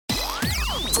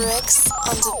Bricks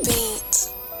on the beat.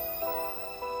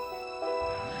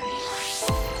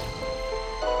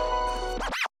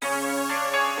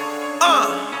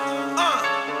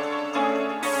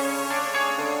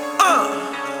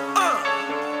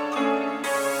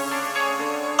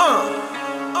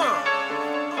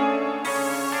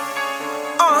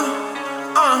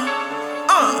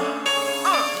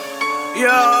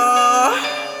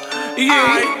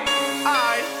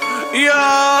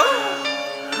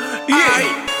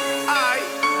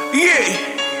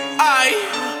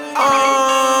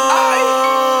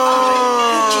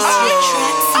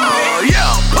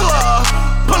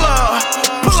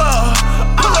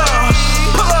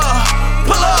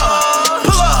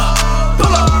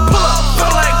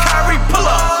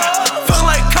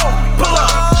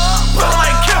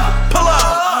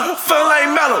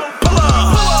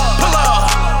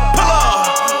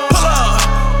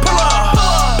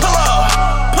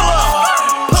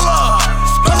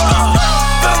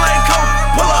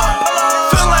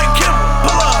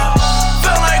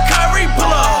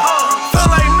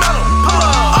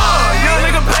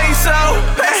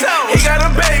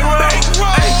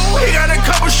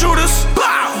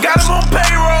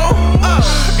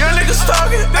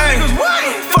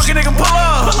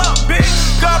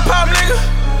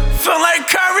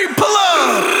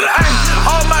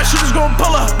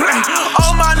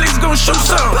 Shoot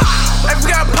some. If we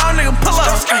got a pound, nigga, pull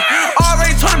up.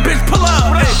 R.A.W told the bitch, pull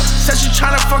up. Said she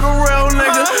tryna fuck a real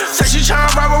nigga. Said she tryna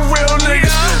rob a real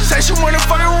nigga. Said she wanna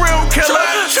fuck a real killer.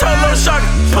 Solo shot,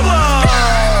 pull up.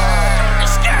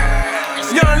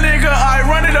 Young nigga, I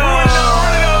run it up.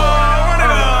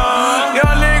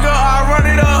 Young nigga, I run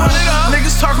it up.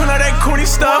 Niggas talking all that corny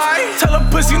stuff. Tell a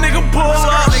pussy nigga pull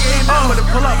up.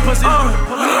 Pull up, pussy.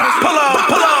 Pull up,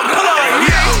 pull up.